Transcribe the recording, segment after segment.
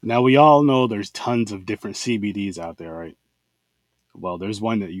Now we all know there's tons of different CBDs out there, right? Well, there's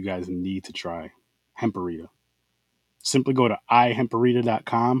one that you guys need to try. Hemperita. Simply go to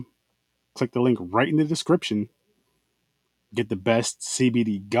ihemperita.com, click the link right in the description, get the best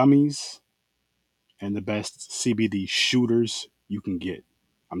CBD gummies and the best CBD shooters you can get.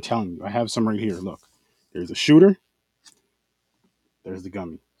 I'm telling you, I have some right here. Look, there's a shooter, there's the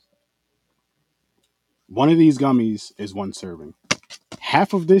gummy. One of these gummies is one serving.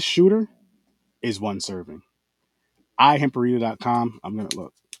 Half of this shooter is one serving. ihemperita.com. I'm going to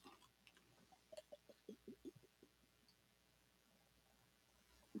look.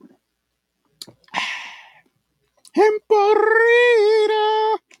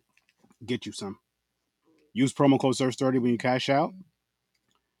 Hemperita. Get you some. Use promo code SURF30 when you cash out.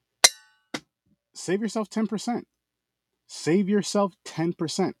 Save yourself 10%. Save yourself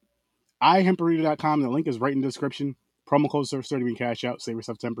 10%. ihemperita.com. The link is right in the description. Promo code SURF30 when you cash out. Save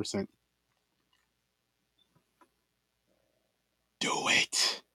yourself 10%. Do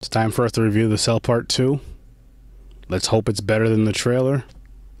it. It's time for us to review The Cell Part 2. Let's hope it's better than the trailer.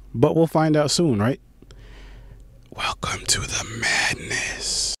 But we'll find out soon, right? Welcome to the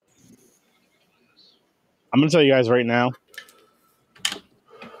madness. I'm going to tell you guys right now,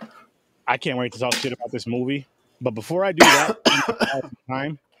 I can't wait to talk shit about this movie. But before I do that,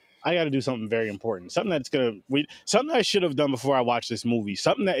 I got to do something very important. Something something I should have done before I watched this movie.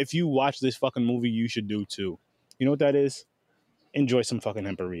 Something that if you watch this fucking movie, you should do too. You know what that is? Enjoy some fucking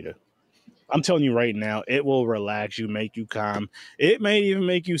Hemperita. I'm telling you right now, it will relax you, make you calm. It may even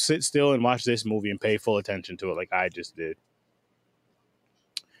make you sit still and watch this movie and pay full attention to it like I just did.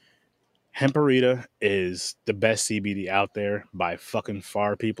 Hemperita is the best CBD out there by fucking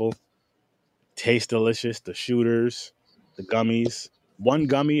far, people. Tastes delicious. The shooters, the gummies. One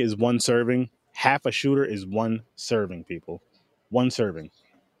gummy is one serving. Half a shooter is one serving, people. One serving.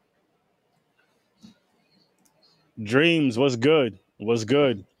 Dreams was good. Was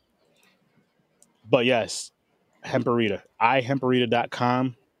good. But yes, Hemperita.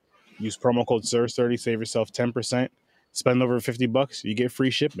 ihemperita.com. Use promo code SURS30. Save yourself 10%. Spend over $50. You get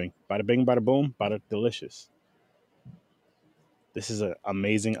free shipping. Bada bing, bada boom, bada delicious. This is an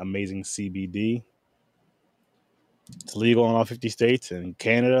amazing, amazing CBD. It's legal in all 50 states and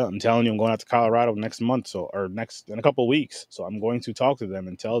Canada. I'm telling you, I'm going out to Colorado next month, in a couple of weeks. So I'm going to talk to them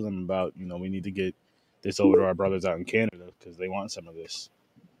and tell them about, we need to get this over to our brothers out in Canada because they want some of this.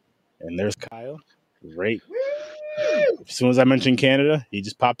 And there's Kyle. Great. As soon as I mention Canada, he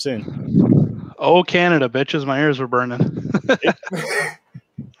just pops in. Oh, Canada, bitches, my ears were burning.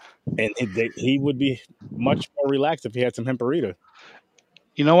 And he would be much more relaxed if he had some Hemperita.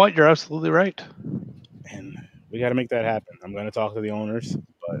 You know what? You're absolutely right. And we got to make that happen. I'm going to talk to the owners.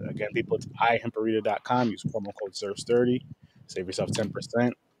 But again, people, it's ihemperita.com. Use promo code SURF30. Save yourself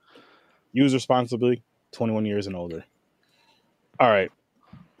 10%. Use responsibly, 21 years and older. All right.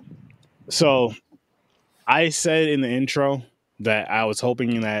 So I said in the intro that I was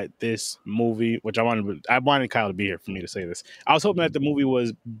hoping that this movie, which I wanted Kyle to be here for me to say this. I was hoping that the movie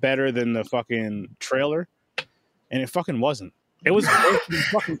was better than the fucking trailer, and it fucking wasn't. It was worse than the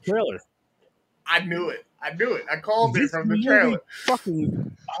fucking trailer. I knew it. I called it from the trailer.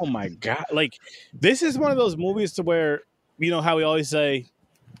 Fucking, oh my God. Like, this is one of those movies to where, how we always say,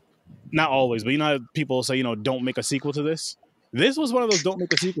 not always, but how people say, don't make a sequel to this. This was one of those don't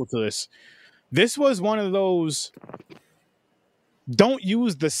make a sequel to this. This was one of those don't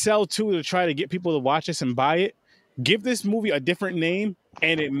use the Cell 2 to try to get people to watch this and buy it. Give this movie a different name,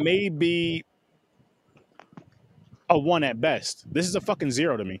 and it may be a 1 at best. This is a fucking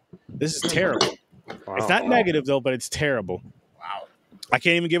 0 to me. This is terrible. Wow. It's not negative, though, but it's terrible. Wow. I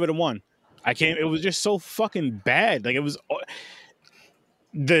can't even give it a 1. It was just so fucking bad. Like, it was...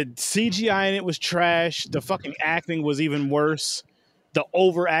 The CGI in it was trash. The fucking acting was even worse. The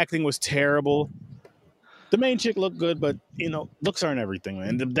overacting was terrible. The main chick looked good, but, looks aren't everything,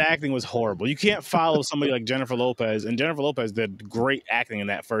 man. The acting was horrible. You can't follow somebody like Jennifer Lopez, and Jennifer Lopez did great acting in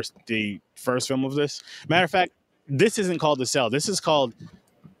the first film of this. Matter of fact, this isn't called The Cell. This is called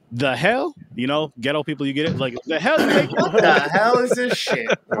The Hell. Ghetto people, you get it? Like, the hell? What the hell is this shit?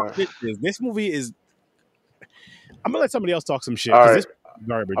 This movie is... I'm going to let somebody else talk some shit. All right. This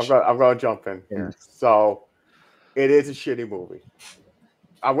garbage. I'm going to jump in here. So, it is a shitty movie.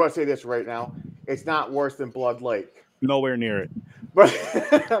 I'm going to say this right now. It's not worse than Blood Lake. Nowhere near it. But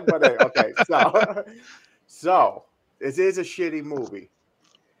okay. So this is a shitty movie.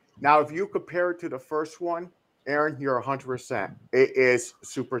 Now, if you compare it to the first one, Aaron, you're 100%. It is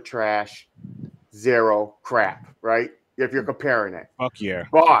super trash, 0 crap, right? If you're comparing it. Fuck yeah.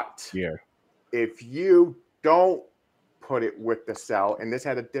 But yeah, if you don't put it with The Cell, and this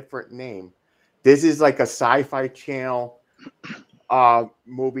had a different name. This is like a Sci-Fi Channel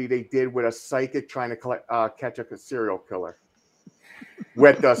movie they did with a psychic trying to catch a serial killer.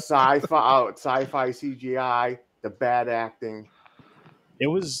 With the sci-fi CGI, the bad acting. It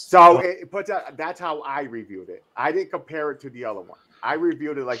was so. That's how I reviewed it. I didn't compare it to the other one. I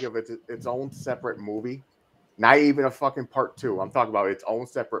reviewed it like if it's its own separate movie, not even a fucking part 2. I'm talking about its own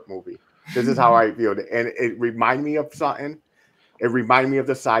separate movie. This is how I viewed it, and it reminded me of something. It reminded me of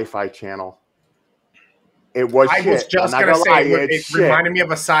the Sci-Fi Channel. It was. I was just gonna say it reminded me of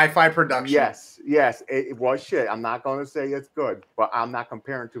a sci-fi production. Yes, it was shit. I'm not gonna say it's good, but I'm not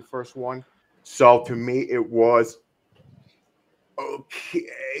comparing to first one. So to me, it was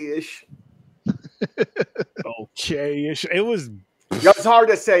okay-ish. Okay-ish. It was. It's hard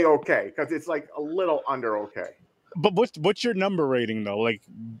to say okay because it's like a little under okay. But what's your number rating though? Like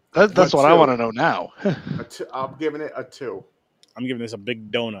that's what I want to know now. I'm giving it a 2. I'm giving this a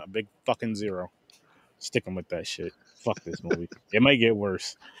big donut, a big fucking 0. Sticking with that shit. Fuck this movie. It might get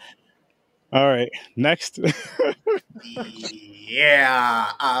worse. All right, next.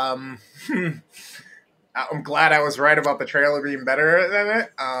 Yeah. I'm glad I was right about the trailer being better than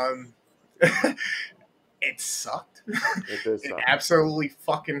it. It sucked. It did suck. Absolutely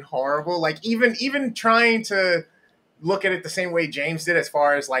fucking horrible. Like even trying to look at it the same way James did, as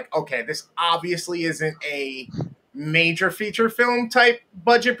far as like, okay, this obviously isn't a major feature film type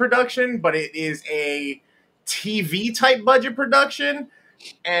budget production, but it is a TV type budget production,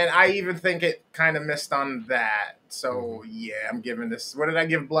 and I even think it kind of missed on that. So yeah, I'm giving this. What did I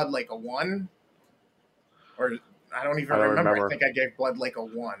give Blood Lake, a 1? Or I don't even remember. I think I gave Blood Lake a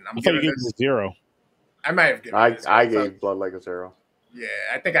 1. I thought you gave it a 0. I might have given. I gave Blood Lake a 0. Yeah,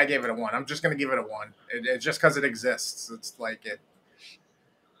 I think I gave it a 1. I'm just gonna give it a 1. It's just because it exists. It's like it.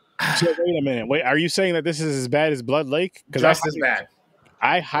 So wait a minute. Wait, are you saying that this is as bad as Blood Lake? Just as bad.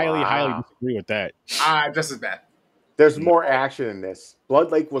 I highly disagree with that. Just as bad. There's more action in this.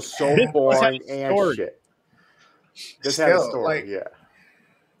 Blood Lake was so boring and shit. This had a story, yeah.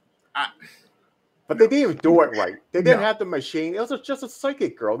 But they didn't even do it right. They didn't have the machine. It was just a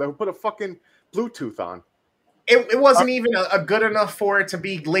psychic girl that would put a fucking Bluetooth on. It wasn't even a good enough for it to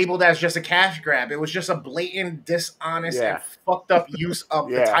be labeled as just a cash grab. It was just a blatant, dishonest, and fucked up use of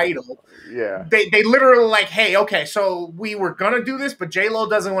the title. Yeah. They literally like, hey, okay, so we were gonna do this, but J-Lo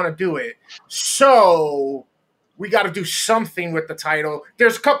doesn't want to do it. So we got to do something with the title.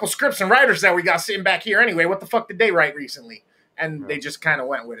 There's a couple scripts and writers that we got sitting back here anyway. What the fuck did they write recently? And they just kind of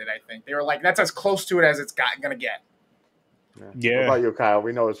went with it, I think. They were like, that's as close to it as it's gonna get. Yeah. What about you, Kyle?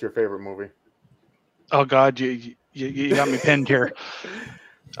 We know it's your favorite movie. Oh God, you got me pinned here.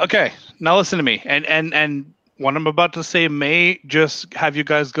 Okay, now listen to me, and what I'm about to say may just have you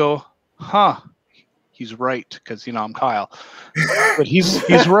guys go, huh? He's right, because I'm Kyle, but he's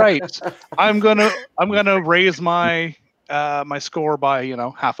right. I'm gonna raise my my score by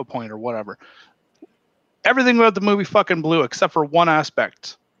half a point or whatever. Everything about the movie fucking blew except for one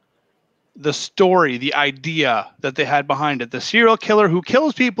aspect. The story, the idea that they had behind it. The serial killer who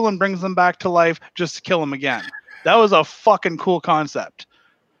kills people and brings them back to life just to kill them again. That was a fucking cool concept.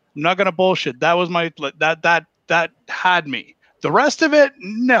 I'm not gonna bullshit. That was that had me. The rest of it,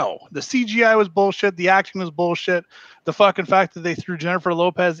 no. The CGI was bullshit. The acting was bullshit. The fucking fact that they threw Jennifer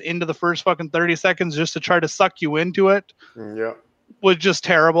Lopez into the first fucking 30 seconds just to try to suck you into it was just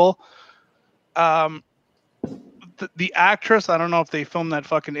terrible. The actress, I don't know if they filmed that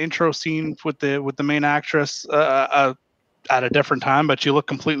fucking intro scene with the main actress at a different time, but she looked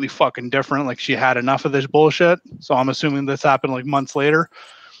completely fucking different. Like she had enough of this bullshit. So I'm assuming this happened like months later.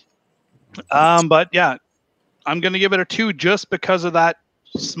 But yeah, I'm going to give it a 2 just because of that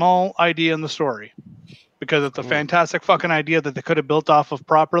small idea in the story. Because it's a fantastic fucking idea that they could have built off of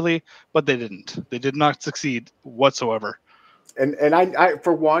properly, but they didn't. They did not succeed whatsoever. And I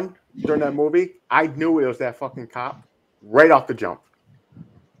for one, during that movie, I knew it was that fucking cop right off the jump.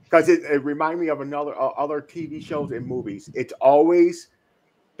 Because it reminded me of other TV shows and movies. It's always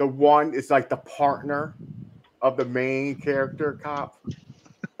the one, it's like the partner of the main character cop.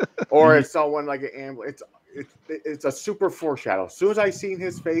 Or it's someone like an ambulance. It's a super foreshadow. As soon as I seen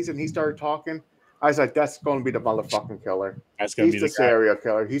his face and he started talking, I was like, that's going to be the motherfucking killer. He's the serial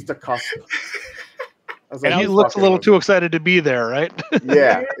killer. He's the customer. And he looks a little too excited to be there, right?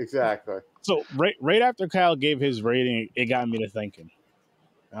 Yeah, exactly. So right after Kyle gave his rating, it got me to thinking.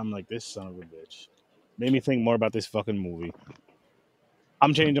 I'm like, this son of a bitch. Made me think more about this fucking movie.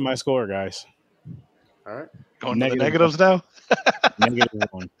 I'm changing my score, guys. All right. Going to the negatives now?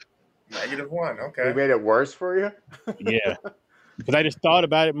 -1. -1, okay. We made it worse for you? Yeah. Because I just thought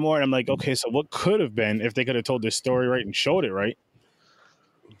about it more, and I'm like, okay, so what could have been if they could have told this story right and showed it right?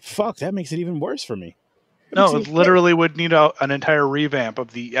 Fuck, that makes it even worse for me. No, it literally would need an entire revamp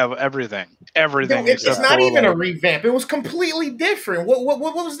of everything. Everything. No, it's except not for, even a like, revamp. It was completely different. What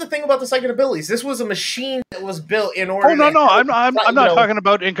was the thing about the psychic abilities? This was a machine that was built in order. Oh no, to no, help, I'm you not know, talking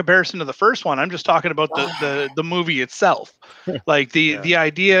about in comparison to the first one. I'm just talking about the movie itself. Like the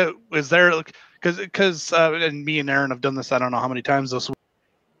idea was there because and me and Aaron have done this. I don't know how many times this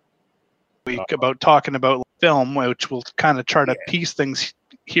week about talking about film, which will kind of try to piece things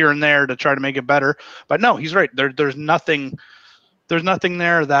here and there to try to make it better. But no, he's right. There's nothing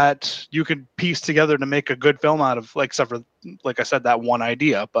there that you could piece together to make a good film out of, like, except for, like I said, that one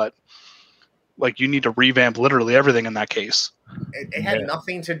idea. But like, you need to revamp literally everything in that case. It had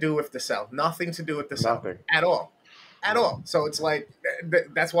nothing to do with the cell. Nothing to do with the cell. Nothing. At all. At all. So it's like,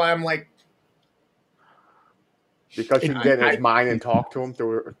 that's why I'm like, because you can get in his mind and talk to him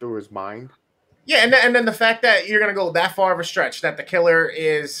through his mind. yeah, and then the fact that you're gonna go that far of a stretch, that the killer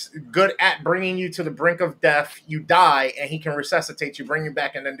is good at bringing you to the brink of death, you die, and he can resuscitate you, bring you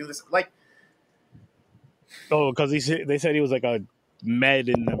back, and then do this. Like, Oh, because they said he was like a med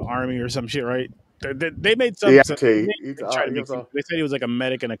in the army or some shit, right? They made some. EMT. They said he was like a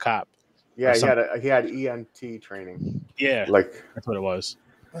medic and a cop. Yeah, he had EMT training. Yeah, Like, that's what it was.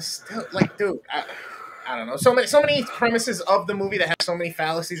 but still, like, dude, I don't know. So many premises of the movie that have so many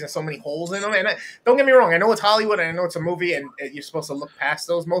fallacies and so many holes in them. And don't get me wrong, I know it's Hollywood and I know it's a movie, and you're supposed to look past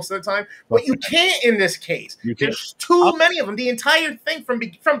those most of the time. But you can't in this case. There's too many of them. The entire thing from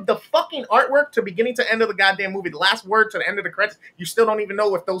the fucking artwork to beginning to end of the goddamn movie, the last word to the end of the credits, you still don't even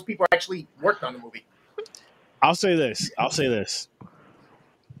know if those people actually worked on the movie. I'll say this.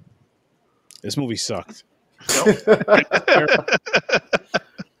 This movie sucked.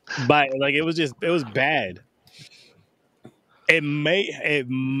 But like, it was bad. It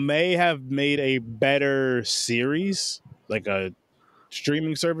may have made a better series, like a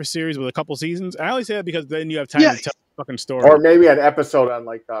streaming service series with a couple seasons. I only say that because then you have time to tell the fucking story. Or maybe an episode on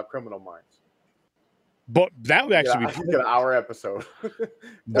like Criminal Minds. But that would actually be an hour episode.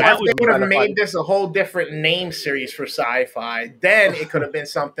 They would have made this a whole different name series for sci-fi. Then it could have been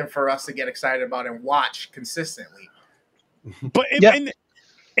something for us to get excited about and watch consistently. But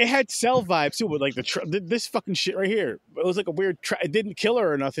it had cell vibes too, with like this fucking shit right here. It was like a weird. It didn't kill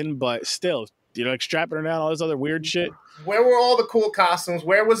her or nothing, but still, like strapping her down, all this other weird shit. Where were all the cool costumes?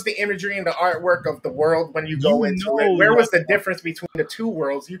 Where was the imagery and the artwork of the world when you go into it? Where was the difference between the two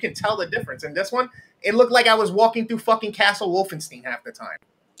worlds? You can tell the difference. In this one, it looked like I was walking through fucking Castle Wolfenstein half the time.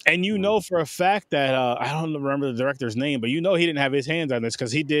 And you know for a fact that I don't remember the director's name, but you know he didn't have his hands on this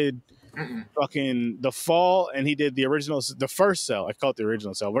because he did fucking The Fall, and he did the first Cell. I call it the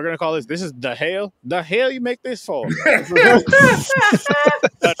original Cell. We're gonna call this is the hell you make this for.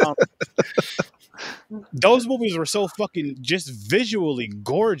 Those movies were so fucking just visually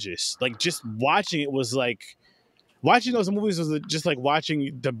gorgeous. Like, just watching it was like watching those movies was just like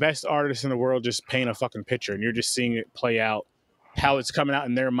watching the best artists in the world just paint a fucking picture, and you're just seeing it play out. How it's coming out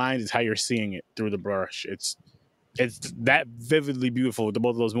in their minds is how you're seeing it through the brush. It's that vividly beautiful with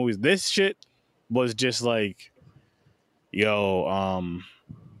both of those movies. This shit was just like, yo,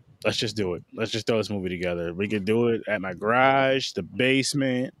 let's just do it. Let's just throw this movie together. We could do it at my garage, the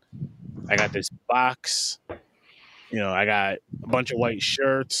basement. I got this box. I got a bunch of white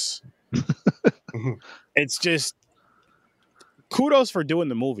shirts. It's just kudos for doing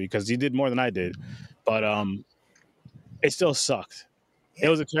the movie because you did more than I did. But it still sucked. It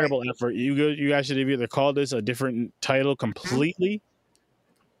was a terrible effort. You guys should have either called this a different title completely.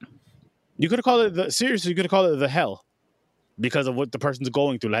 You could have called it seriously. You could have called it The Hell, because of what the person's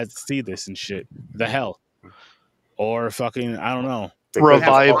going through. Has to see this and shit. The Hell, or fucking I don't know.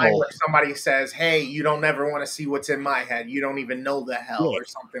 Revival. Where somebody says, "Hey, you don't ever want to see what's in my head. You don't even know the hell," or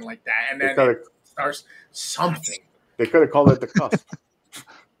something like that, and then it starts something. They could have called it The Cusp.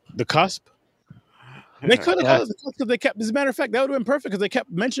 The Cusp. They could have called it The Cusp because they kept. As a matter of fact, that would have been perfect because they kept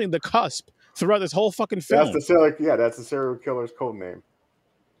mentioning the Cusp throughout this whole fucking film. That's the serial killer's code name,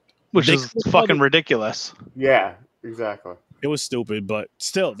 which is fucking ridiculous. Yeah, exactly. It was stupid, but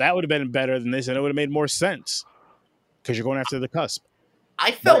still, that would have been better than this, and it would have made more sense because you're going after the Cusp.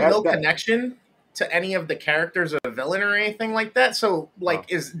 I felt no connection to any of the characters or the villain or anything like that. So, like,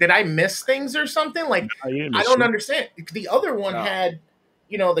 did I miss things or something? Like, I don't understand. The other one had,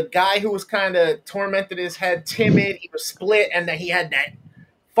 the guy who was kind of tormented his head, timid, he was split, and then he had that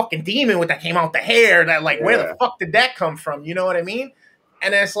fucking demon that came out the hair. That, like, where the fuck did that come from? You know what I mean?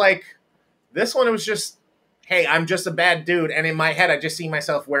 And it's like, this one, it was just, hey, I'm just a bad dude, and in my head, I just see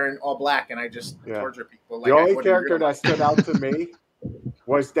myself wearing all black, and I just torture people. Like, the only character that stood out to me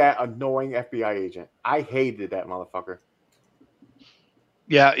was that annoying FBI agent. I hated that motherfucker.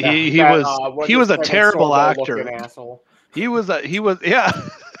 Yeah, he was a terrible actor. Asshole. He was the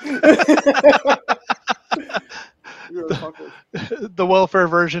welfare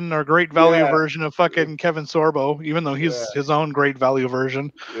version or great value version of fucking Kevin Sorbo, even though he's his own great value version.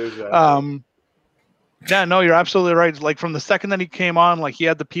 Exactly. Yeah, no, you're absolutely right. Like from the second that he came on, like he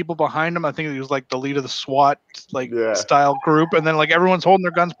had the people behind him. I think he was like the lead of the SWAT style group, and then like everyone's holding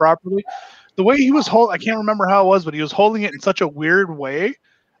their guns properly. The way he was I can't remember how it was, but he was holding it in such a weird way,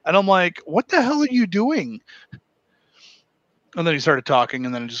 and I'm like, what the hell are you doing? And then he started talking,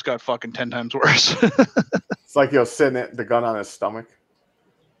 and then it just got fucking 10 times worse. It's like he was sitting the gun on his stomach.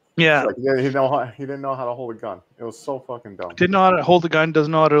 Yeah, like he didn't know how to hold a gun. It was so fucking dumb. Didn't know how to hold a gun.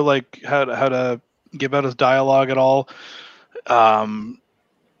 Doesn't know how to how to give out his dialogue at all.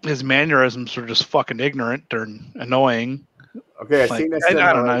 His mannerisms are just fucking ignorant or annoying. Okay, I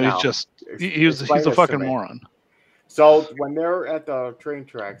don't know. He's a fucking moron. So when they're at the train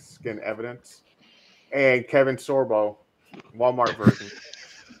tracks getting evidence, and Kevin Sorbo, Walmart version,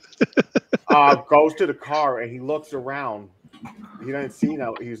 goes to the car and he looks around. He doesn't see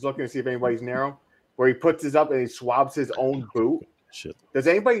now. He's looking to see if anybody's near him. Where he puts his up and he swabs his own boot. Shit. Does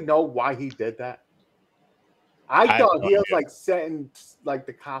anybody know why he did that? I thought he was like setting like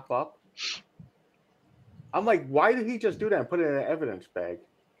the cop up. I'm like, why did he just do that and put it in an evidence bag?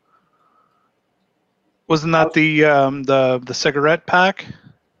 Wasn't that the cigarette pack?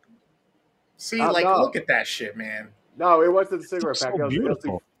 See, look at that shit, man. No, it wasn't the cigarette pack. So it was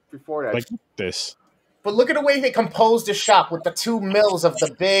before that. Like this. But look at the way they composed the shot with the 2 mills of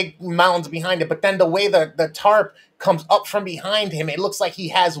the big mounds behind it. But then the way the tarp comes up from behind him, it looks like he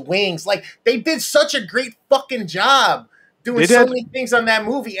has wings. Like, they did such a great fucking job doing so many things on that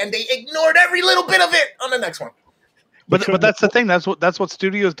movie, and they ignored every little bit of it on the next one. But that's the thing. That's what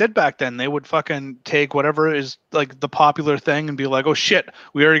studios did back then. They would fucking take whatever is like the popular thing and be like, oh shit,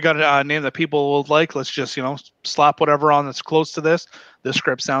 we already got a name that people will like. Let's just slap whatever on that's close to this. This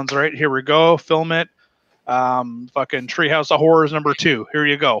script sounds right. Here we go. Film it. Fucking Treehouse of Horrors #2. Here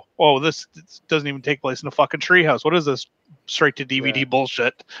you go. Oh, this doesn't even take place in a fucking treehouse. What is this straight to DVD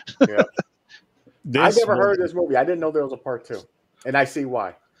bullshit? Yeah. I never heard of this movie. I didn't know there was a part 2, and I see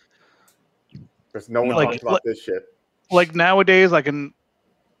why. Because no one talks about this shit. Like nowadays, I can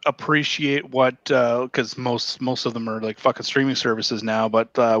appreciate what because most of them are like fucking streaming services now. But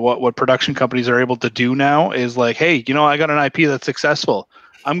what production companies are able to do now is like, hey, I got an IP that's successful.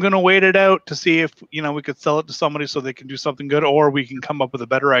 I'm gonna wait it out to see if we could sell it to somebody so they can do something good, or we can come up with a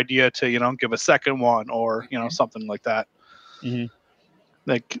better idea to give a second one or something like that. Mm-hmm.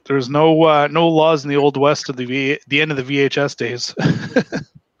 Like there's no laws in the old west of the end of the VHS days.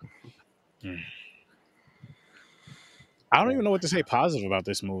 I don't even know what to say positive about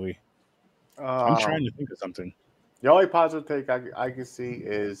this movie. I'm trying to think of something. The only positive take I can see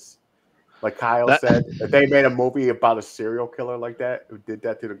is, like Kyle said, that they made a movie about a serial killer like that who did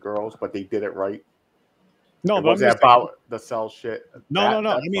that to the girls, but they did it right. No, but was about the cell shit? No.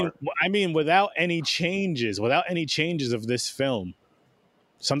 I mean, without any changes of this film,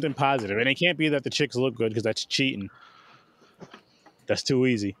 something positive, and it can't be that the chicks look good because that's cheating. That's too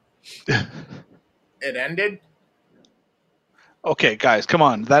easy. It ended. Okay, guys, come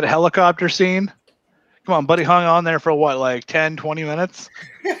on. That helicopter scene. Come on, buddy hung on there for what, like 10, 20 minutes?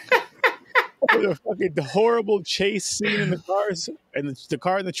 The horrible chase scene in the cars and the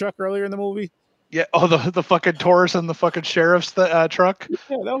car and the truck earlier in the movie. Yeah. Oh, the fucking Taurus and the fucking sheriff's truck.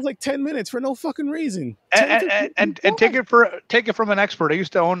 Yeah, that was like 10 minutes for no fucking reason. And take it from an expert. I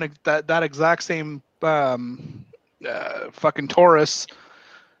used to own that exact same fucking Taurus,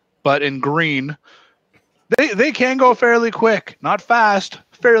 but in green. They can go fairly quick, not fast,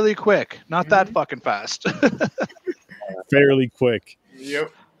 fairly quick, not that fucking fast. Fairly quick.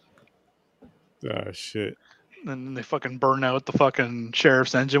 Yep. Oh shit. And then they fucking burn out the fucking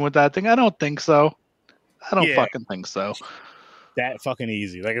sheriff's engine with that thing. I don't think so. I don't fucking think so. That fucking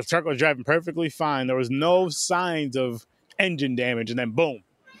easy. Like, the truck was driving perfectly fine. There was no signs of engine damage, and then boom,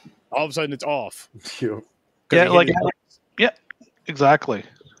 all of a sudden it's off. Yeah, exactly.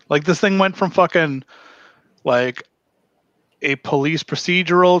 Like, this thing went from fucking like a police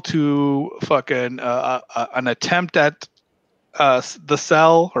procedural to fucking an attempt at the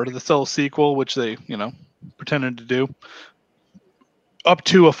Cell or the Cell sequel, which they pretended to do, up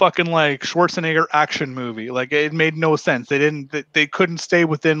to a fucking like Schwarzenegger action movie. Like, it made no sense. They couldn't stay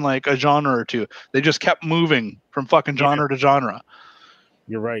within like a genre or two. They just kept moving from fucking genre to genre.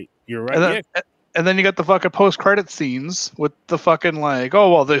 You're right. And then you got the fucking post-credit scenes with the fucking like,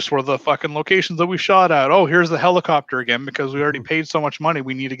 oh well, this were the fucking locations that we shot at. Oh, here's the helicopter again because we already paid so much money.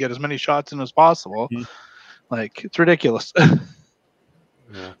 We need to get as many shots in as possible. Mhm. Like, it's ridiculous.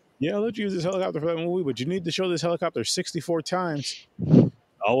 Yeah. Yeah, let's use this helicopter for that movie, but you need to show this helicopter 64 times.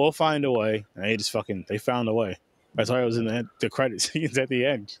 Oh, we'll find a way. And they found a way. That's why I was in the credit scenes at the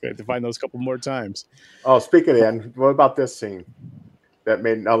end. I had to find those couple more times. Oh, speaking of the end, what about this scene? That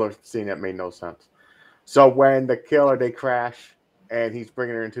made another scene that made no sense. So when the killer, they crash and he's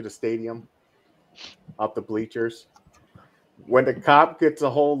bringing her into the stadium, up the bleachers. When the cop gets a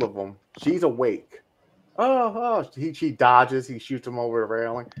hold of him, she's awake. She dodges. He shoots him over the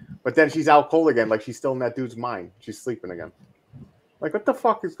railing, but then she's out cold again, like she's still in that dude's mind. She's sleeping again. Like, what the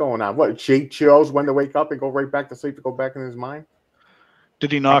fuck is going on? What, she chose when to wake up and go right back to sleep to go back in his mind?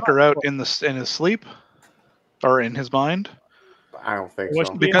 Did he knock her out in his sleep, or in his mind? I don't think Was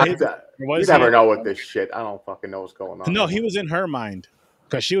so. she Because- in his- You was never he- know with this shit. I don't fucking know what's going on. No, he was in her mind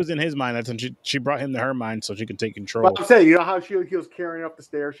because she was in his mind. That's when she brought him to her mind so she can take control. But I'm saying, you know how he was carrying up the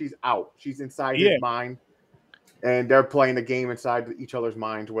stairs? She's out. She's inside Yeah. his mind, and they're playing the game inside each other's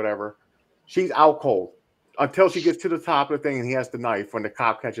minds, whatever. She's out cold until she gets to the top of the thing and he has the knife when the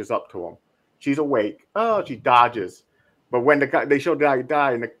cop catches up to him. She's awake. Oh, she dodges. But when they show the guy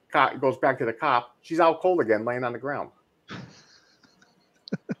die and the cop goes back to the cop, she's out cold again, laying on the ground.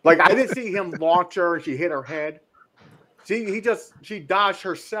 Like, I didn't see him launch her and she hit her head. She dodged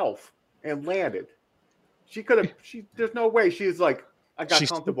herself and landed. She could have. There's no way. She's like, I got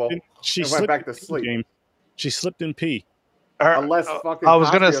comfortable. She and went back to sleep. James. She slipped in pee. Unless fucking. I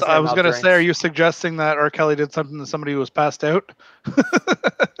was gonna Cosby say, are you suggesting that R. Kelly did something to somebody who was passed out?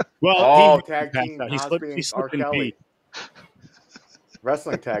 Well, he tag passed team. out. He Cosby slipped. and He slipped in R. pee. Kelly.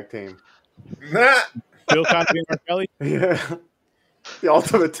 Wrestling tag team. Bill Cosby and R. Kelly. Yeah. The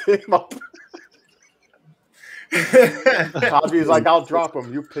ultimate team up. Cosby's like, I'll drop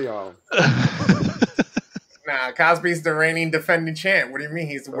him. You pee on him. Nah, Cosby's the reigning defending champ. What do you mean?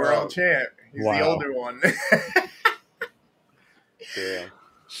 He's the world champ. He's the Wow. older one. Yeah.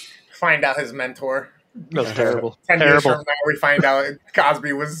 Find out his mentor. That's terrible. 10 years Terrible. from now, we find out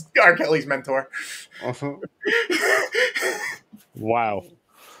Cosby was R. Kelly's mentor. Uh-huh. Wow.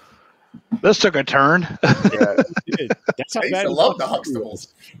 This took a turn. Yeah. Dude, that's how I used bad to the love the Huxtables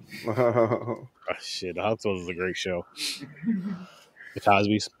was. Huxtables. Oh, shit, the Huxtables is a great show. The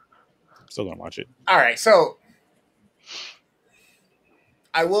Cosbys. Still gonna watch it. All right, so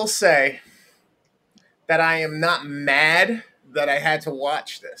I will say that I am not mad that I had to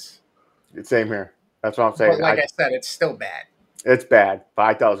watch this. Same here. That's what I'm saying. But like I said, it's still bad. It's bad, but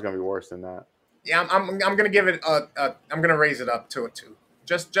I thought it was gonna be worse than that. Yeah, I'm gonna give it I'm gonna raise it up to a 2.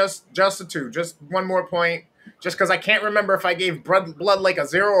 Just a 2. Just one more point. Just because I can't remember if I gave Blood Lake a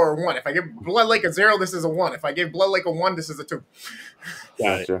 0 or a 1. If I give Blood Lake a 0, this is a 1. If I gave Blood Lake a 1, this is a 2.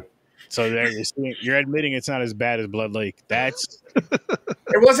 Got it. Gotcha. So there you're admitting it's not as bad as Blood Lake. That's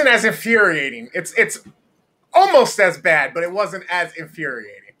It wasn't as infuriating. It's almost as bad, but it wasn't as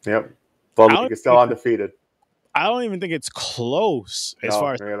infuriating. Yep. Blood I Lake don't is still undefeated. I don't even think it's close as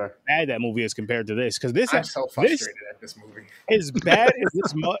far as me either. how bad that movie is compared to this. Because this I'm so this frustrated at this movie. as bad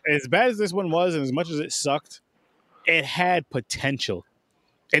as bad as this one was, and as much as it sucked, it had potential.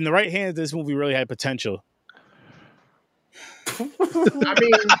 In the right hands, this movie really had potential. I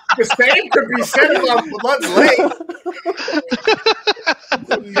mean, the same could be said about Blood Lake.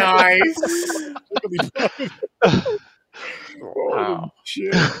 Nice. Wow.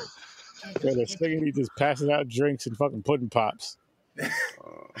 Shit. Yeah, they're singing, he just passing out drinks and fucking pudding pops. Man.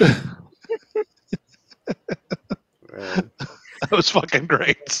 That was fucking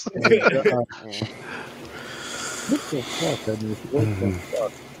great.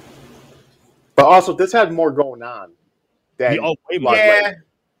 But also, this had more going on than Oh, way more. Blood Yeah, Lake.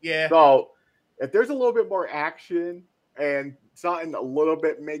 yeah. So, if there's a little bit more action and something a little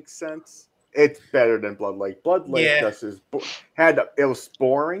bit makes sense, it's better than Blood Lake. Blood Lake Yeah. just is it was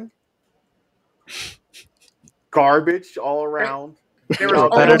boring, garbage all around. There was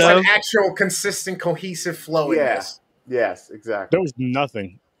almost an actual consistent, cohesive flow in Yeah. this. Yes, exactly.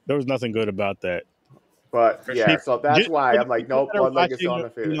 There was nothing good about that. But For yeah, sure. so that's Just- why I'm like, nope, People that Blood are Lake is watching,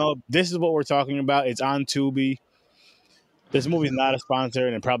 undefeated. you know, this is what we're talking about. It's on Tubi. This movie's not a sponsor,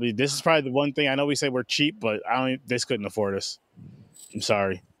 and this is probably the one thing. I know we say we're cheap, but this couldn't afford us. I'm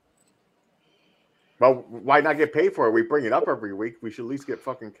sorry. Well, why not get paid for it? We bring it up every week. We should at least get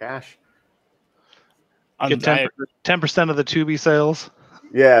fucking cash. Get 10% of the Tubi sales.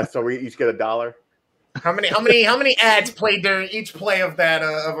 Yeah, so we each get $1. How many ads played during each play of that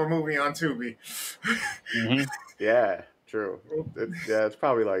of a movie on Tubi? Mhm. Yeah, True. It's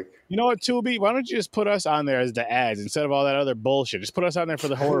probably like. You know what, Tubi? Why don't you just put us on there as the ads instead of all that other bullshit? Just put us on there for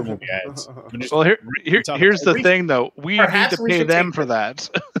the horror movie ads. Well, here's the thing, though. We need Perhaps to we pay should them take for that.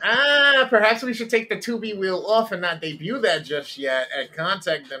 Perhaps we should take the Tubi wheel off and not debut that just yet, and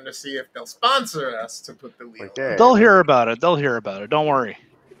contact them to see if they'll sponsor us to put the wheel. Okay. They'll hear about it. They'll hear about it. Don't worry.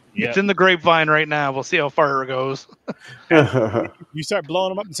 Yeah. It's in the grapevine right now. We'll see how far it goes. You start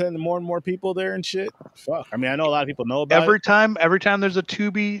blowing them up and sending more and more people there and shit. Fuck. I mean, I know a lot of people know about Every it. time there's a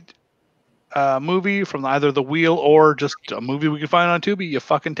Tubi movie from either the wheel or just a movie we can find on Tubi, you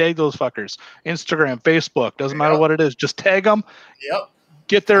fucking tag those fuckers. Instagram, Facebook, doesn't matter what it is. Just tag them. Yep.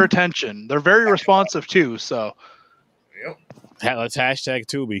 Get their attention. They're very responsive too. So. Yep. Let's hashtag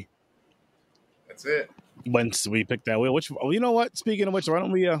Tubi. That's it. Once we pick that wheel, you know what? Speaking of which, why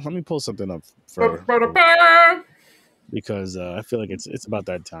don't we let me pull something up for because I feel like it's about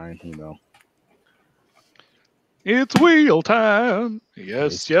that time, you know. It's wheel time.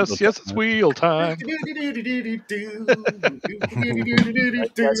 Yes, it's wheel time.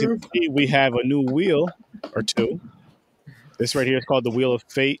 We have a new wheel or two. This right here is called the Wheel of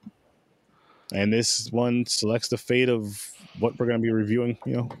Fate, and this one selects the fate of what we're going to be reviewing,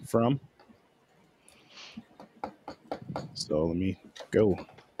 you know, from. So let me go.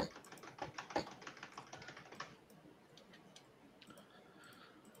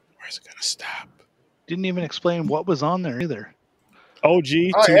 Where's it gonna stop? Didn't even explain what was on there either. OG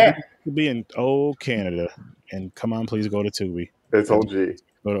yeah. to be in Canada, and come on, please go to Tubi. It's OG.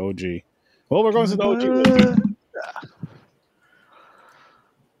 Go to OG. Well, we're going to the OG.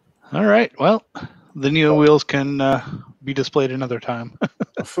 All right. Well, the new wheels can be displayed another time.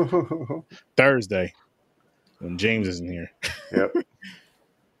 Thursday, when James isn't here. Yep.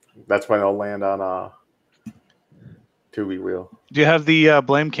 That's when I'll land on Tubi wheel. Do you have the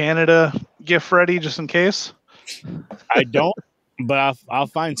Blame Canada gift ready just in case? I don't, but I'll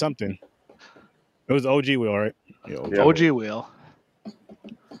find something. It was OG wheel, right? Yeah. OG wheel.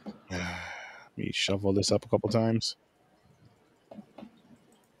 Let me shuffle this up a couple times.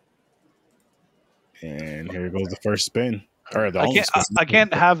 And here goes the first spin. Or the I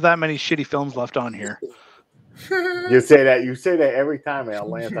can't have that many shitty films left on here. You say that every time it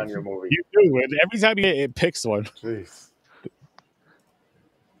lands on your movie. You do it. Every time it picks one. Jeez.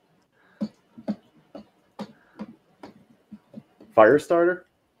 Firestarter?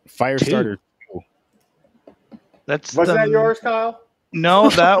 Firestarter. Was that yours, Kyle? No,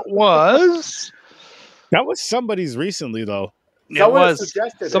 that was. That was somebody's recently, though. Someone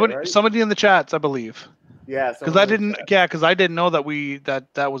suggested somebody in the chats, I believe. Yeah, because I didn't know that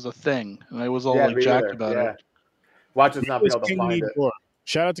was a thing, and I was all jacked about it. Watch us not be able to find it. Gore.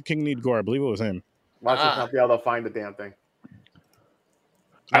 Shout out to King Need Gore. I believe it was him. Watch us not be able to find the damn thing.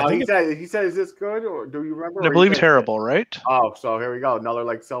 He said, "Is this good?" Or do you remember? I believe terrible, right? Oh, so here we go. Another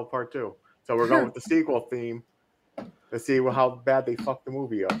like Cell Part 2. So we're going with the sequel theme to see how bad they fucked the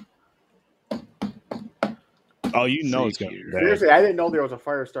movie up. Oh, you know it's gonna be bad. Seriously, I didn't know there was a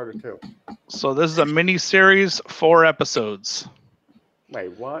Firestarter 2. So this is a mini series, 4 episodes.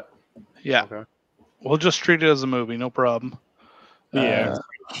 Wait, what? Yeah. Okay. We'll just treat it as a movie, no problem. Yeah,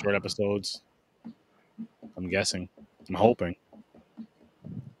 short episodes. I'm guessing. I'm hoping.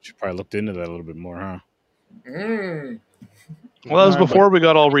 Should probably looked into that a little bit more, huh? Mm. Well, that was before we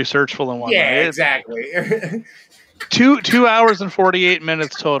got all researchful and whatnot. Yeah, exactly. 2 hours and 48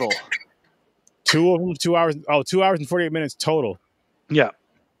 minutes total. 2 of them, 2 hours. Oh, 2 hours and 48 minutes total. Yeah.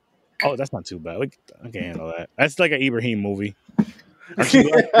 Oh, that's not too bad. I can handle that. That's like an Ibrahim movie. That's true.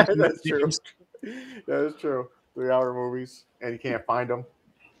 That is true. 3-hour movies, and you can't find them.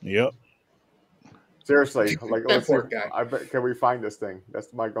 Yep. Seriously, like, That poor guy. Can we find this thing? That's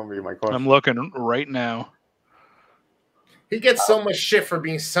going to be my question. I'm looking right now. He gets so much shit for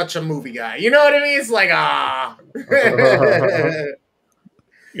being such a movie guy. You know what I mean? It's like,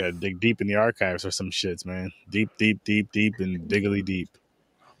 You gotta dig deep in the archives for some shits, man. Deep, and diggly deep.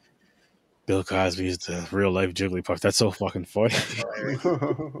 Bill Cosby's the real life Jigglypuff. That's so fucking funny.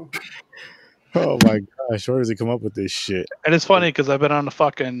 Oh my gosh, where does he come up with this shit? And it's funny because I've been on a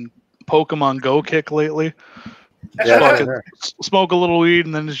fucking Pokemon Go kick lately. Smoke a little weed,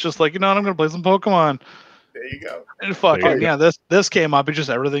 and then it's just like, I'm gonna play some Pokemon. There you go. And fucking this came up.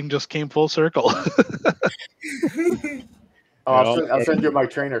 Everything just came full circle. I'll send you my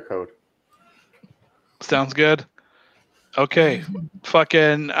trainer code. Sounds good. Okay,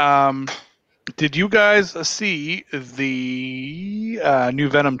 fucking. Did you guys see the new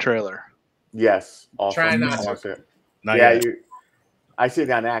Venom trailer? Yes. Also, Try not to. I see it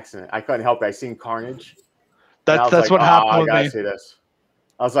on accident. I couldn't help it. I seen Carnage. That's what happened with I gotta me. see this.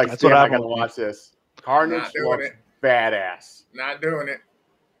 I was like, that's what I happened gotta with watch this. Carnage badass. Not doing it.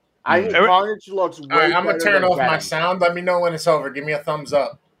 I think Carnage looks way All right, I'm gonna better turn than off my Venom. sound. Let me know when it's over. Give me a thumbs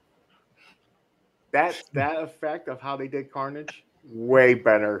up. That effect of how they did Carnage, way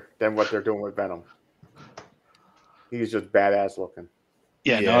better than what they're doing with Venom. He's just badass looking.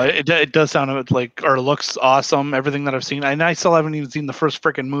 Yeah, no, it does sound like, or looks awesome. Everything that I've seen, and I still haven't even seen the first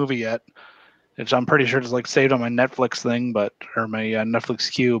freaking movie yet, which I'm pretty sure is like saved on my Netflix thing, or my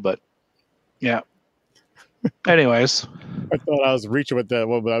Netflix queue. But yeah. Anyways, I thought I was reaching with that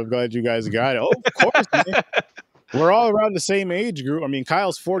one, but I'm glad you guys got it. Oh, of course, man. We're all around the same age group. I mean,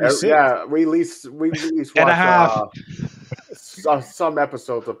 Kyle's 46. Yeah, we at least and a half. Some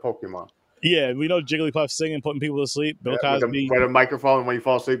episodes of Pokemon. Yeah, we know Jigglypuff singing, putting people to sleep. Bill Cosby. With a microphone when you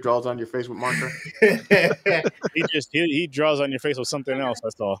fall asleep, draws on your face with marker. he draws on your face with something else.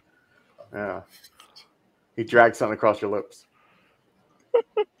 That's all. Yeah. He drags something across your lips.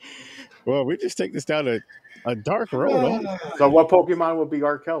 Well, we just take this down a dark road. So what Pokemon will be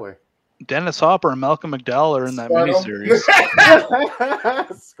R. Kelly? Dennis Hopper and Malcolm McDowell are in that miniseries.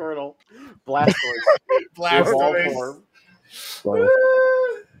 Squirtle. Blastoise. Blastoise.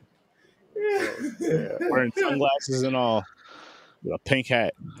 Wearing sunglasses and all. With a pink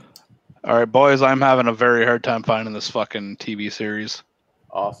hat. All right, boys, I'm having a very hard time finding this fucking TV series.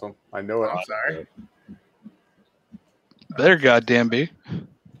 Awesome. I know it. I'm sorry. There goddamn be.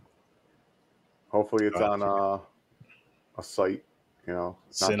 Hopefully it's on a site, not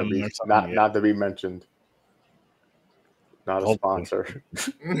Cinema not to be mentioned. Not a Hopefully. sponsor.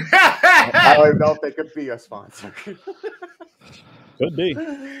 I don't even know if they could be a sponsor. Could be.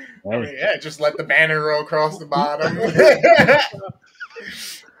 I mean, yeah, just let the banner roll across the bottom.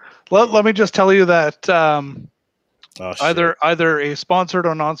 Let me just tell you that Oh, shit. either a sponsored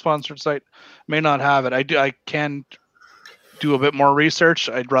or non-sponsored site may not have it. I can do a bit more research.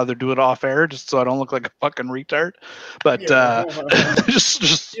 I'd rather do it off air just so I don't look like a fucking retard. But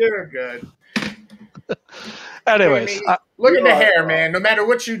just You're good. anyways, Look at the hair, man. No matter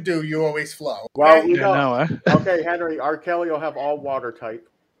what you do, you always flow. Well, Okay? you know, no, okay, Henry, R. Kelly will have all water type.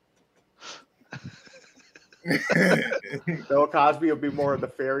 Bill Cosby will be more of the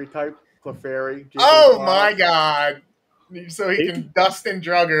fairy type. Clefairy. Oh my God! So he can dust and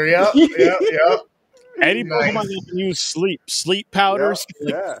drug her. Yep. Any Nice. Pokemon that can use sleep powders.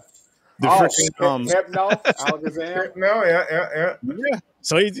 Yeah. The freaking Hypno, Alakazam. No, yeah. yeah.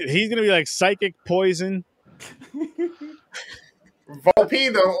 So he's gonna be like psychic poison.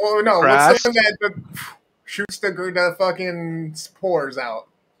 Volpe, though. Oh no, Grass. what's the one that shoots the fucking spores out?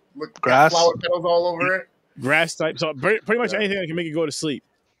 With Grass. flower petals all over it. Grass type. So pretty much anything that can make you go to sleep.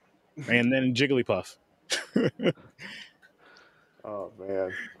 And then Jigglypuff. Oh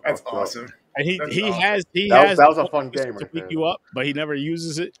man, That's awesome. And he That's has that was a fun game to right pick there. you up, but he never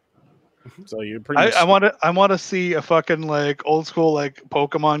uses it. So you're pretty much I want to see a fucking like old school like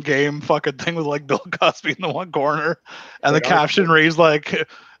Pokemon game fucking thing with like Bill Cosby in the one corner, and the caption reads like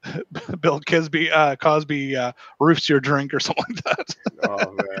Bill Cosby roofs your drink or something like that.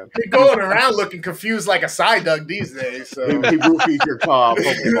 Oh man, He's going around looking confused like a Psyduck these days. So he roofies your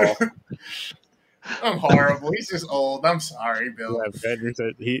Pokeball. I'm horrible. He's just old. I'm sorry, Bill. Henry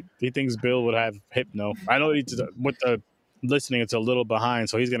said he thinks Bill would have Hypno. I know he's with the listening, it's a little behind,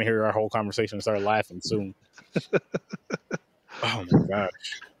 so he's gonna hear our whole conversation and start laughing soon. Oh my gosh.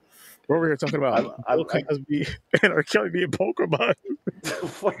 What were we here talking about? Bill Cosby and R. Kelly being Pokemon. Which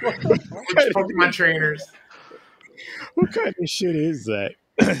Pokemon trainers? What kind of shit is that?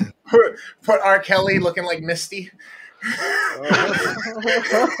 Put R. Kelly looking like Misty.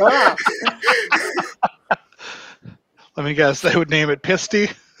 Let me guess, they would name it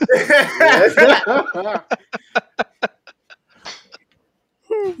Pisty.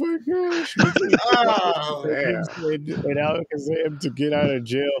 Oh my gosh. Oh, man. And Alakazam to get out of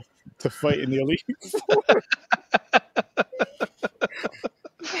jail to fight in the Elite Four.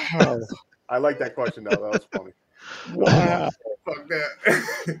 Wow. I like that question though. That was funny. Wow. fuck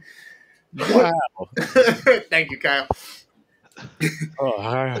that. Wow. Thank you, Kyle. Oh,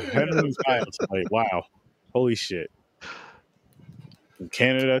 Henry's Kyle tonight. Wow. Holy shit. From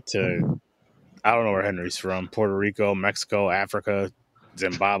Canada to, I don't know where Henry's from. Puerto Rico, Mexico, Africa,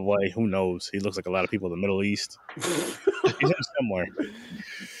 Zimbabwe. Who knows? He looks like a lot of people in the Middle East. He's in somewhere.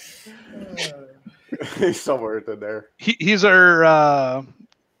 He's somewhere in there. He's our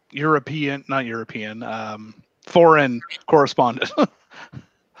foreign correspondent.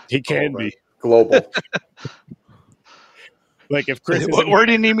 He can be. Global. Like if Chris, Where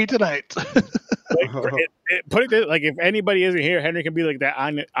do you need me tonight? put it like if anybody isn't here, Henry can be like that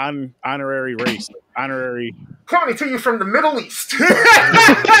honorary race, honorary. Coming to you from the Middle East.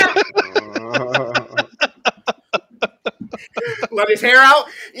 Let his hair out.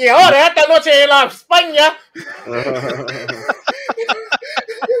 Y ahora esta noche en la España.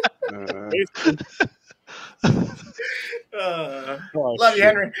 Oh, Love you, shit.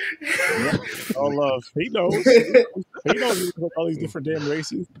 Henry. All love. He knows. He knows all these different damn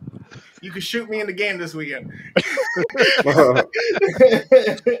races. You can shoot me in the game this weekend.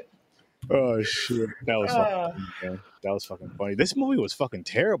 Oh shit, that was fucking funny, man. That was fucking funny. This movie was fucking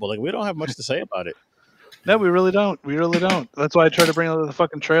terrible. Like, we don't have much to say about it. No, we really don't. We really don't. That's why I tried to bring out the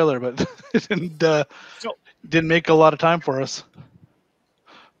fucking trailer, but it didn't make a lot of time for us.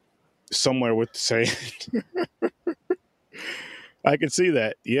 Somewhere with the saying. I can see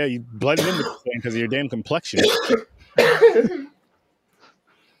that. Yeah, you blended in with the saying because of your damn complexion.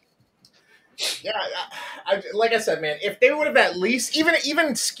 Yeah, like I said, man, if they would have at least even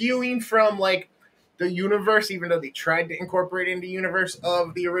skewing from like the universe, even though they tried to incorporate it into the universe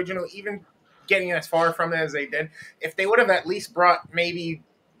of the original, even getting as far from it as they did, if they would have at least brought maybe,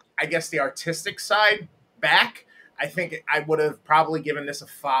 I guess, the artistic side back, I think I would have probably given this a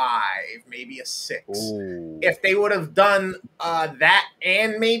 5, maybe a 6. Ooh. If they would have done that,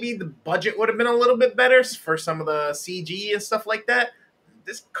 and maybe the budget would have been a little bit better for some of the CG and stuff like that,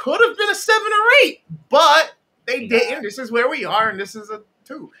 this could have been a 7 or 8, but they didn't. This is where we are, and this is a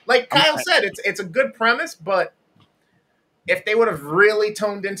 2. Like Kyle said, it's a good premise, but if they would have really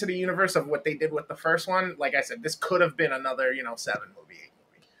toned into the universe of what they did with the first one, like I said, this could have been another 7 movie,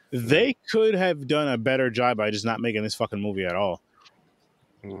 8 movie. They could have done a better job by just not making this fucking movie at all.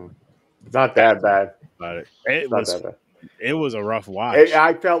 It's not that bad. About it was a rough watch.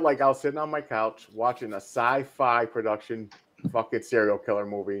 I felt like I was sitting on my couch watching a sci-fi production fucking serial killer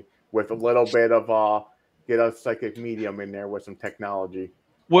movie with a little bit of get a psychic medium in there with some technology.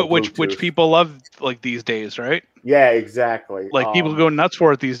 Which people love like these days, right? Yeah, exactly. Like people go nuts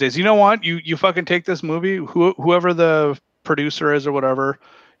for it these days. You know what? You fucking take this movie, whoever the producer is or whatever,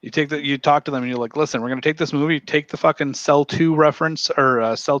 you talk to them and you're like, listen, we're gonna take this movie, take the fucking Cell 2 reference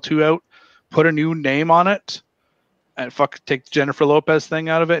or Cell 2 out, put a new name on it, and take the Jennifer Lopez thing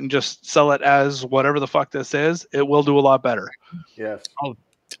out of it and just sell it as whatever the fuck this is. It will do a lot better. Yes. Oh,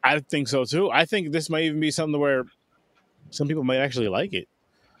 I think so too. I think this might even be something where some people might actually like it,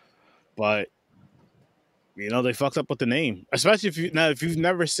 but they fucked up with the name. Especially if you've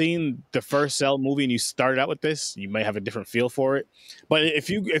never seen the first Cell movie and you started out with this, you may have a different feel for it. But if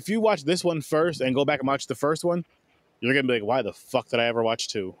you watch this one first and go back and watch the first one, you're gonna be like, why the fuck did I ever watch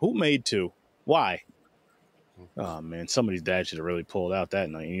 2? Who made 2? Why? Oh man, somebody's dad should have really pulled out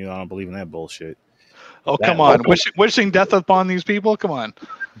that night. I don't believe in that bullshit. Oh, come on. Wishing death upon these people? Come on.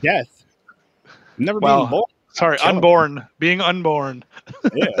 Death. Never being born. Sorry, unborn. Being unborn.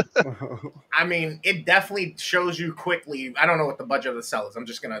 Yeah. I mean, it definitely shows you quickly. I don't know what the budget of the Cell is. I'm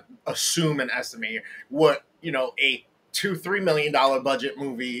just going to assume and estimate what, a $2-3 million budget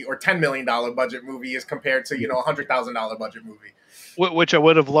movie or $10 million budget movie is compared to, $100,000 budget movie. Which I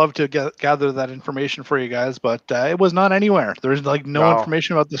would have loved to gather that information for you guys, but it was not anywhere. There's no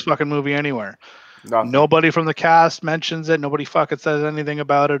information about this fucking movie anywhere. Nothing. Nobody from the cast mentions it. Nobody fucking says anything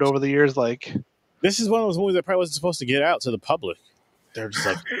about it over the years. Like, this is one of those movies that probably wasn't supposed to get out to the public. They're just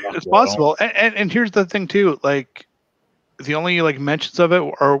like, it's possible. And here's the thing too. Like, the only like mentions of it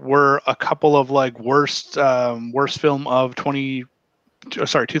were a couple of like worst film of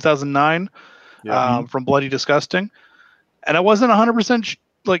 2009 from Bloody Disgusting. And I wasn't 100%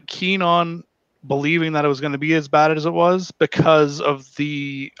 like keen on believing that it was going to be as bad as it was because of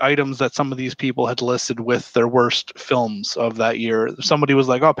the items that some of these people had listed with their worst films of that year. Somebody was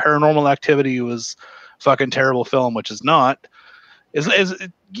like, "Oh, Paranormal Activity was fucking terrible film," which is not. Is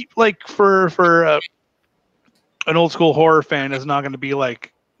like for an old school horror fan is not going to be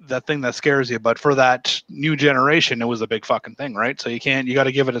like that thing that scares you, but for that new generation, it was a big fucking thing, right? So you got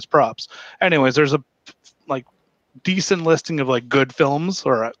to give it its props. Anyways, there's a like decent listing of like good films,